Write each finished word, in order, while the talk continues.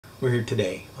We're here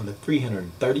today on the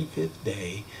 335th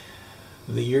day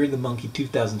of the Year of the Monkey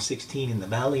 2016 in the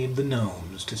Valley of the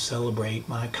Gnomes to celebrate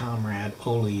my comrade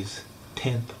Ole's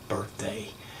 10th birthday.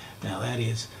 Now that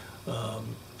is,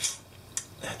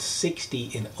 that's 60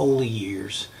 in Ole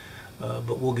Years,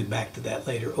 but we'll get back to that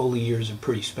later. Ole Years are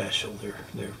pretty special.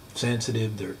 They're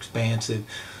sensitive, they're expansive,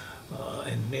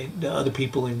 and other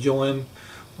people enjoy them.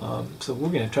 So we're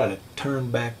going to try to turn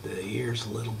back the years a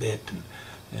little bit,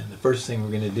 and the first thing we're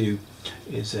going to do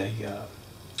is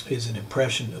an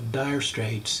impression of Dire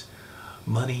Straits'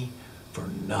 "Money for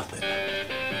Nothing."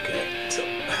 Okay, so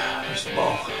first of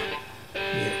all, you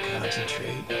got to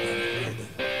concentrate. You hear the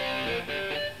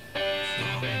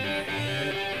song in your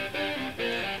head.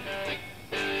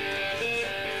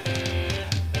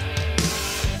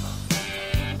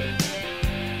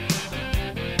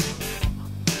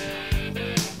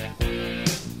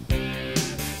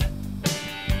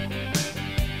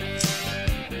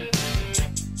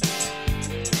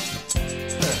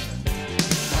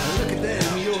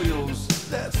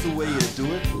 That's the way you do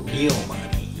it. Real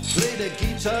money. Play the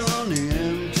guitar on the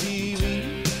MTV.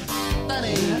 That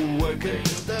ain't working.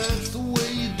 That's the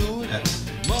way you do it.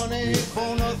 Money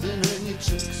for nothing and your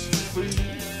chicks for free.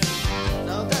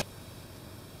 Now that.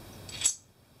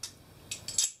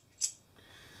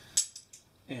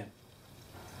 And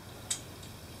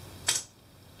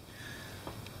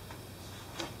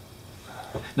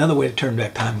another way to turn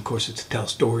back time, of course, is to tell a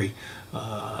story.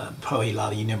 Probably a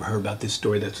lot of you never heard about this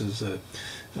story. That's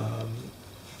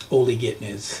Ole getting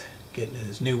his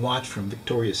new watch from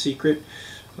Victoria's Secret.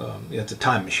 That's a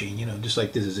time machine, you know, just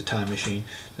like this is a time machine.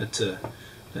 That's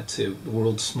the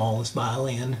world's smallest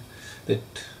violin that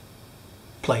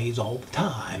plays all the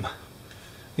time.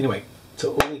 Anyway,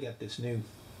 so Ole got this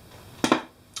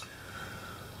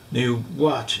new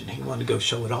watch, and he wanted to go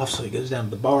show it off, so he goes down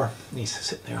to the bar, and he's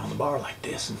sitting there on the bar like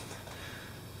this, and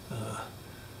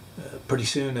pretty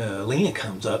soon Lena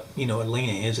comes up. You know what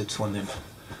Lena is? It's one of them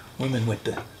women with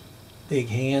the big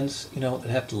hands, you know, that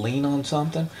have to lean on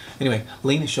something. Anyway,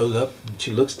 Lena shows up, and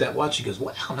she looks at that watch. She goes,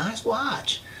 "Wow, nice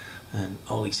watch." And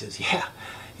Ole says, "Yeah,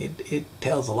 it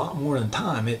tells a lot more than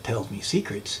time. It tells me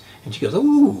secrets." And she goes,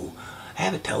 "Ooh,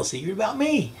 have it tell a secret about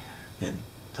me." And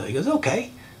so he goes,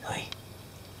 "Okay."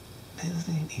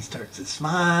 So he starts to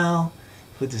smile,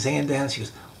 puts his hand down. She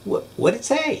goes, "What'd it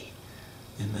say?"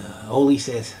 And Ole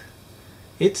says,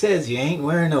 "It says you ain't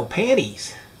wearing no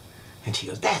panties." And she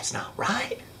goes, "That's not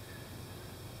right."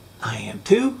 "I am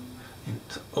too." And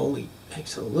so Ole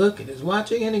takes a look at his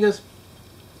watch again, and he goes,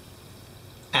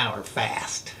 "Hour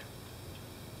fast."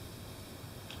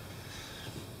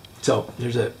 So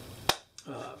there's a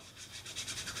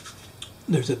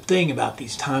thing about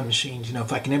these time machines. You know,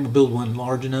 if I can ever build one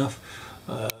large enough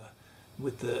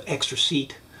with the extra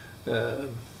seat, well,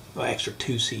 extra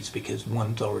 2 seats because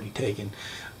one's already taken,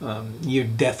 you're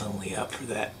definitely up for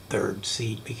that third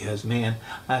seat, because man,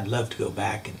 I'd love to go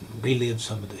back and relive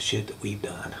some of the shit that we've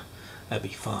done. That'd be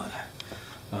fun.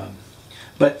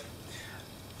 But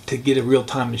to get a real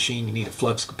time machine, you need a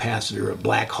flux capacitor, a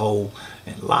black hole,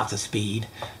 and lots of speed,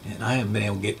 and I haven't been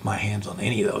able to get my hands on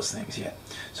any of those things yet.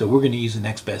 So we're going to use the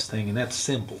next best thing, and that's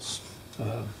symbols.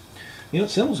 You know,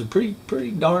 symbols are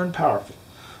pretty darn powerful.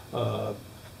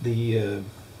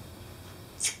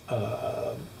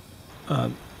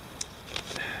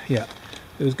 Yeah,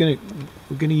 we're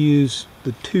gonna use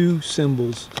the two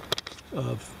symbols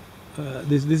of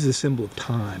this is a symbol of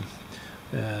time.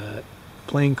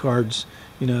 Playing cards,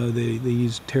 you know, they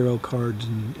use tarot cards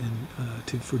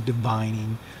and for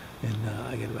divining, and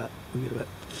we got about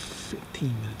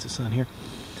 15 minutes of sun here.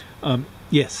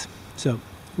 Yes, so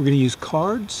we're gonna use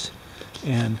cards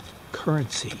and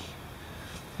currency,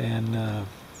 and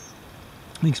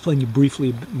let me explain to you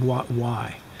briefly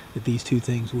why that these two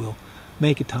things will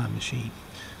make a time machine.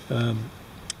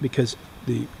 Because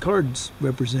the cards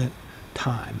represent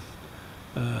time,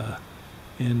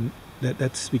 and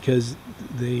that's because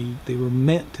they were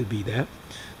meant to be that.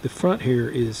 The front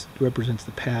here represents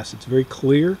the past. It's very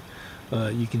clear.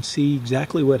 You can see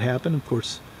exactly what happened, of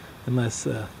course, unless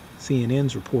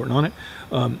CNN's reporting on it.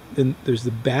 Then there's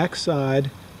the back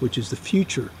side, which is the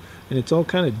future, and it's all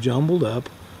kind of jumbled up.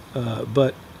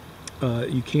 But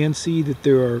you can see that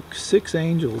there are 6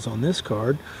 angels on this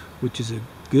card, which is a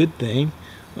good thing.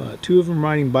 2 of them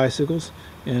riding bicycles,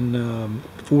 and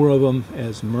 4 of them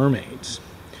as mermaids.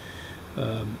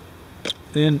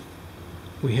 Then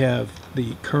we have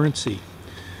the currency.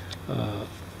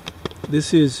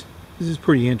 This is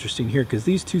pretty interesting here, because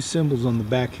these 2 symbols on the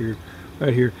back here,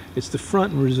 right here, it's the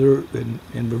front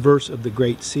and reverse of the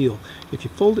Great Seal. If you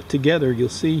fold it together, you'll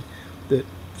see that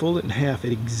fold it in half,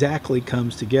 it exactly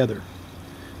comes together.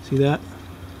 See that?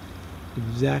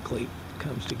 Exactly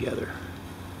comes together.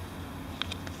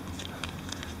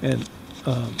 And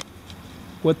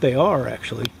what they are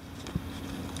actually,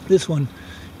 this one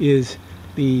is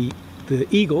the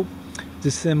eagle,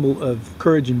 the symbol of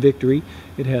courage and victory.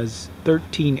 It has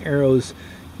 13 arrows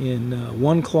in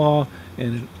one claw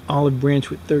and an olive branch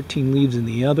with 13 leaves in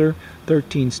the other,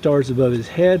 13 stars above his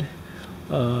head,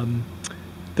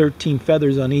 13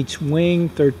 feathers on each wing,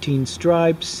 13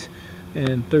 stripes,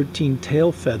 and 13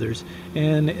 tail feathers.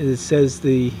 And it says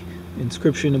the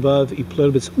inscription above, E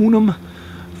pluribus unum,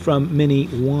 from many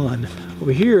one.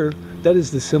 Over here, that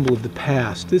is the symbol of the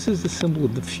past. This is the symbol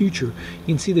of the future.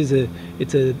 You can see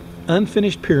it's an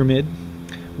unfinished pyramid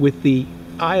with the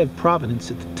Eye of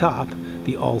Providence at the top,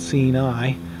 the all-seeing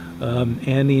eye,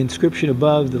 and the inscription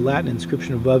above, the Latin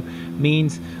inscription above,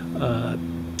 means a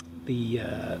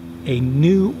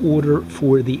new order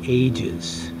for the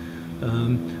ages.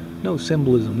 No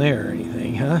symbolism there or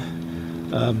anything, huh?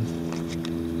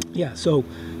 Yeah. So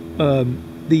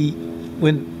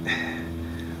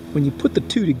when you put the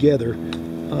two together,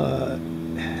 let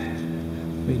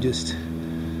me just,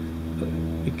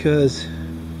 because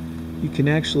you can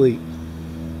actually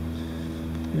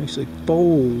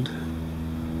fold.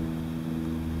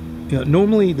 You know,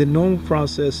 normally the normal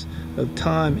process of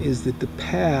time is that the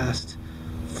past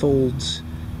folds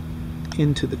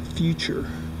into the future,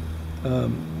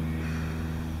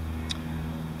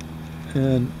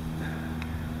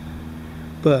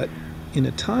 but in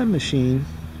a time machine,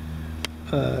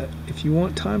 if you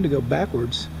want time to go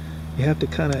backwards, you have to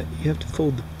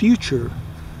fold the future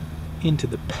into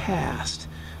the past.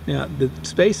 Now the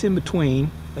space in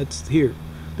between, that's here,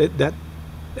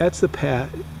 that's the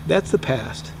past, that's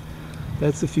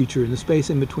the future, and the space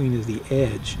in between is the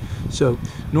edge. So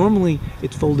normally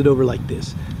it's folded over like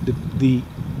this.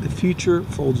 The future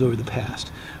folds over the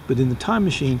past, but in the time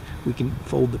machine we can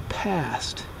fold the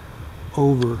past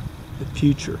over the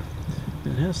future.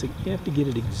 And you have to get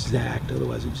it exact,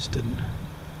 otherwise it just doesn't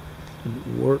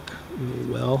work really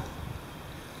well.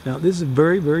 Now this is a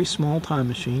very, very small time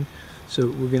machine, so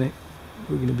we're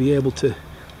gonna be able to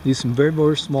do some very,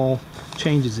 very small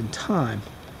changes in time.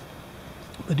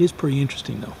 It is pretty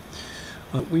interesting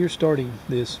though. We are starting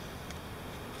this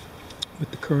with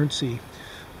the currency.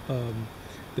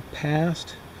 The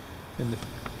past and the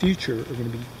future are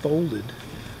going to be folded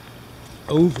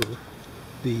over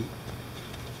the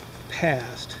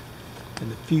past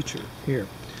and the future here.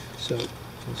 So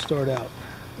we'll start out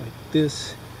like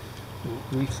this.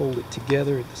 We'll refold it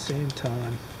together at the same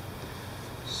time.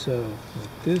 So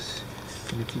like this,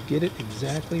 and if you get it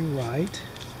exactly right,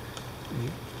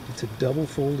 it's a double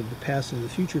fold of the past and the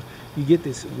future, you get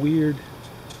this weird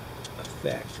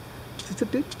effect.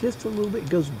 Just a little bit, it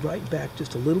goes right back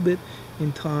just a little bit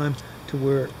in time to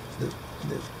where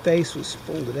the face was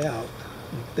folded out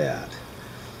like that.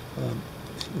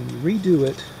 When you redo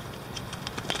it,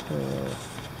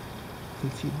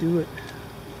 if you do it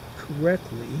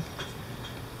correctly,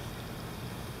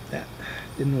 that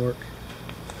didn't work.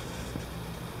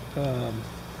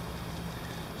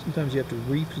 Sometimes you have to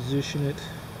reposition it.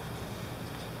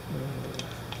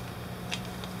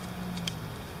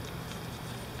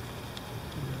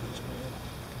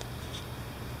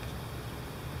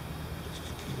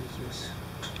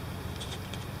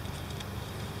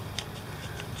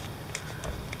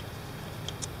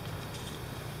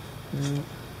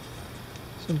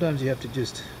 Sometimes you have to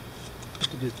just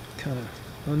kind of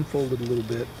unfold it a little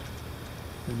bit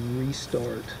and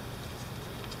restart.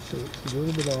 So it's a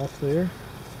little bit off there.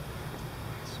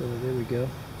 So there we go.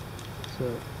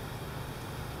 So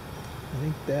I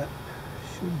think that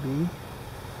should be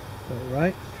all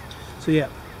right. So yeah,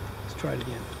 let's try it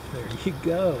again. There you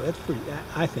go. That's pretty.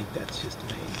 I think that's just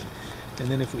amazing. And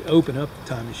then if we open up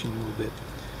the time machine a little bit,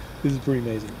 this is pretty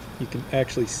amazing. You can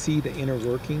actually see the inner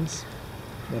workings.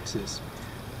 Watch this.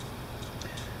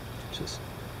 Just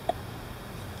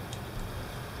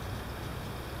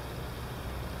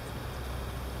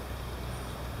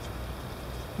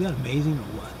isn't that amazing or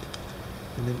what?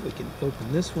 And then we can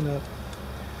open this one up,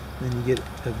 and then you get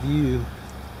a view.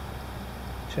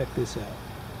 Check this out.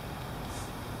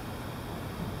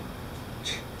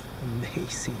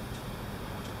 Amazing.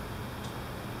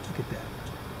 Look at that.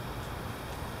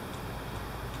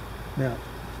 Now,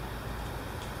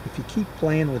 if you keep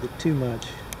playing with it too much,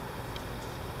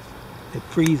 it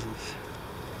freezes.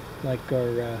 Like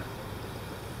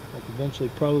eventually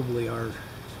probably our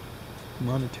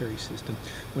monetary system.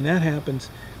 When that happens,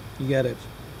 you got to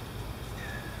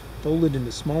fold it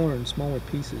into smaller and smaller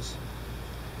pieces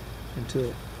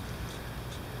until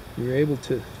you're able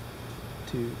to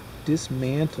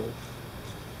dismantle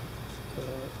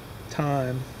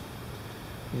time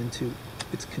into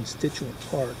its constituent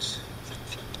parts.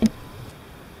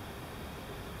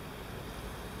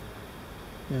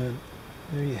 And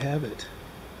there you have it.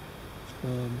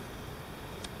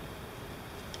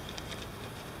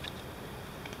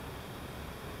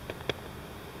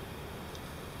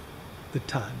 The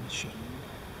time machine.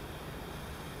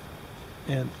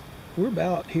 And we're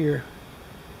about here.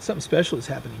 Something special is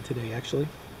happening today, actually.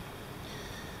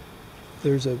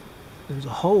 There's a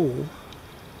hole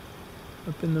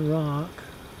up in the rock,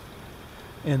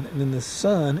 and then the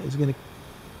sun is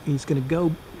he's gonna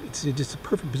go. It's just a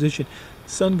perfect position.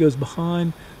 The sun goes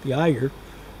behind the Eiger,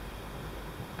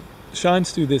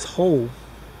 shines through this hole,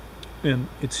 and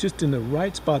it's just in the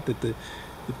right spot that the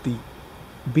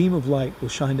beam of light will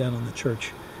shine down on the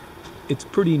church. It's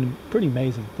pretty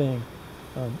amazing thing.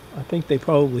 I think they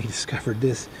probably discovered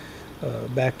this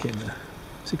back in the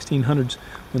 1600s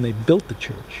when they built the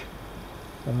church.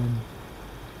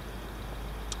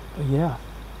 Yeah,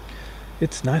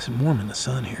 it's nice and warm in the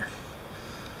sun here.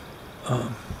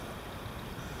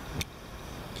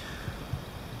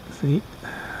 See?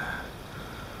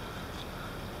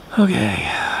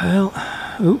 Okay, well,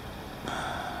 oop.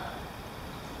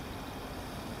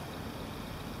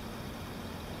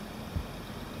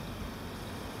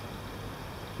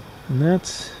 And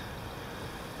that's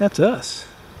us.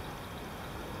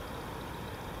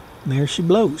 And there she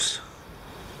blows.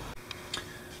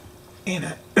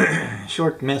 And a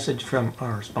short message from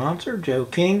our sponsor, Joe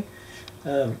King.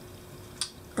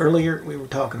 Earlier we were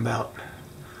talking about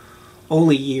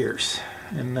Ole Years,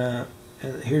 and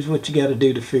here's what you got to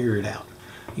do to figure it out.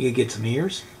 You got to get some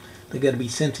ears. They got to be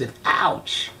sensitive.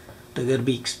 Ouch! They got to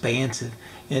be expansive,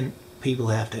 and people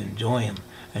have to enjoy them.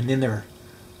 And then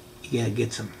you got to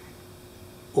get some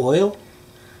oil,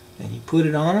 and you put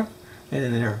it on them, and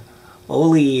then they're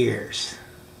Ole Years.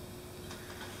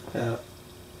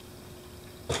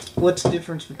 What's the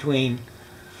difference between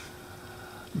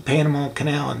the Panama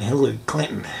Canal and Hillary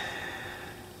Clinton?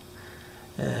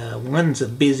 One's a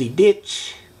busy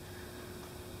ditch.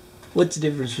 What's the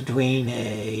difference between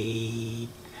a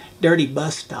dirty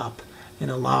bus stop and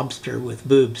a lobster with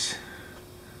boobs?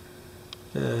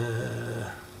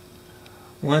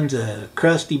 One's a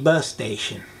crusty bus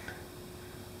station.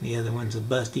 The other one's a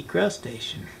busty crust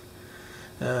station.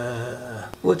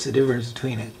 What's the difference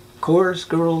between a chorus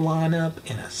girl lineup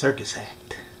and a circus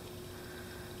act?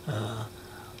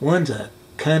 One's a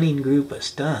cunning group of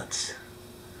stunts.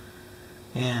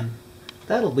 And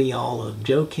that'll be all of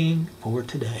Joe King for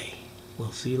today.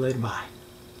 We'll see you later. Bye.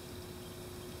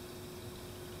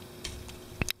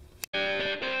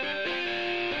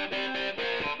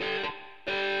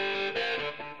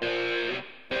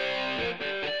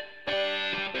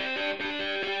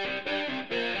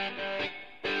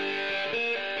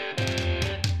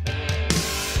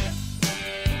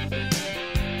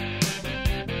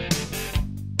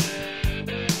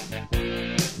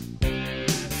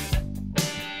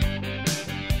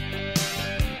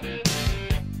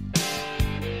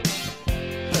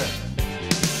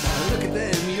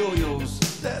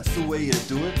 That's the way you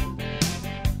do it.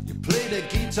 You play the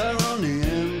guitar on the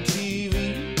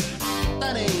MTV.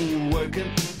 That ain't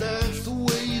working. That's the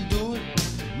way you do it.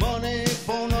 Money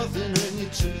for nothing and your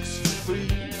chicks for free.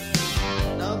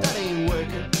 Now that ain't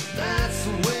working. That's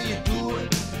the way you do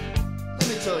it. Let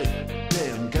me tell you,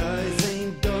 damn guys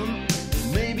ain't dumb.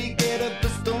 Maybe get a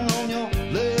blister on your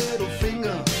little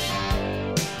finger.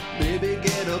 Maybe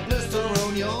get a blister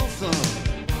on your thumb.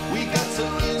 We got to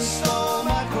install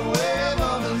microwave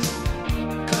ovens,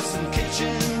 custom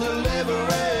kitchen deliveries.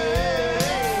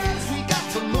 We got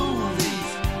to move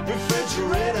these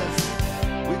refrigerators.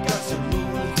 We got to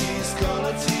move these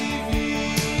color TVs.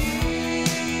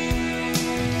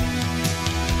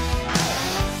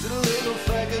 The little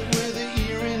faggot with the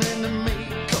earring and the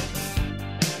makeup.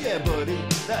 Yeah, buddy,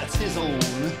 that's his own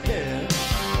hair.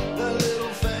 The little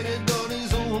faggot got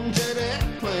his own jet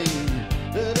airplane.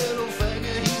 The little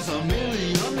faggot, he's a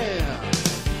millionaire.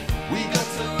 We got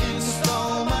to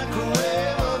install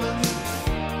microwave ovens,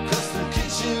 custom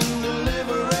kitchen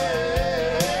deliveries.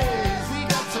 We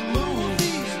got to move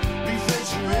these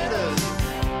refrigerators.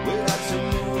 We got to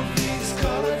move these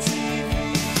color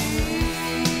TVs.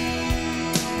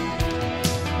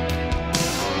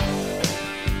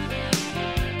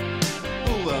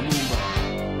 Move on, move on.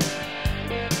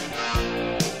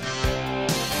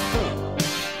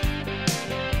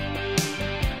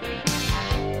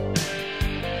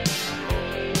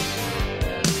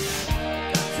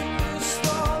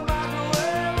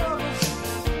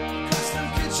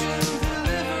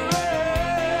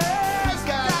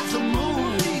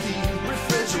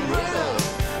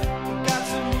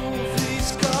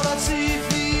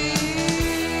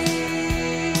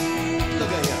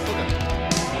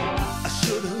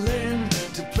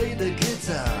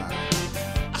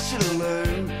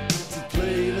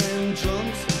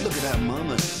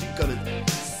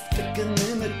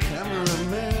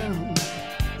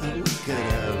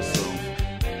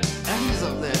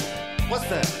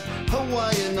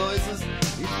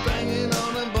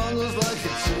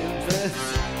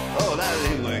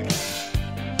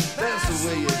 the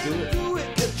way you do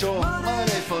it. Get your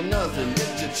money for nothing,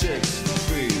 get your chicks for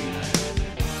free.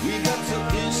 We got to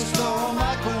install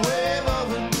microwave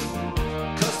oven,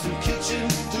 custom kitchen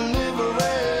deliveries.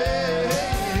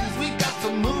 We got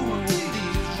to move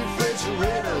these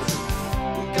refrigerators.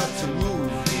 We got to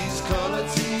move these color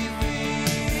TVs.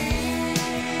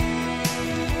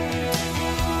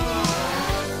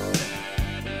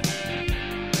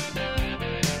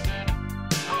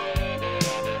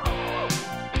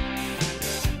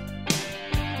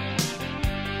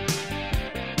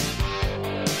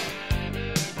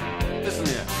 Listen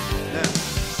here, now,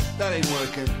 that ain't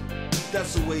working.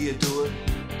 That's the way you do it.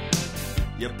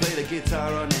 You play the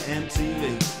guitar on the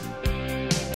MTV.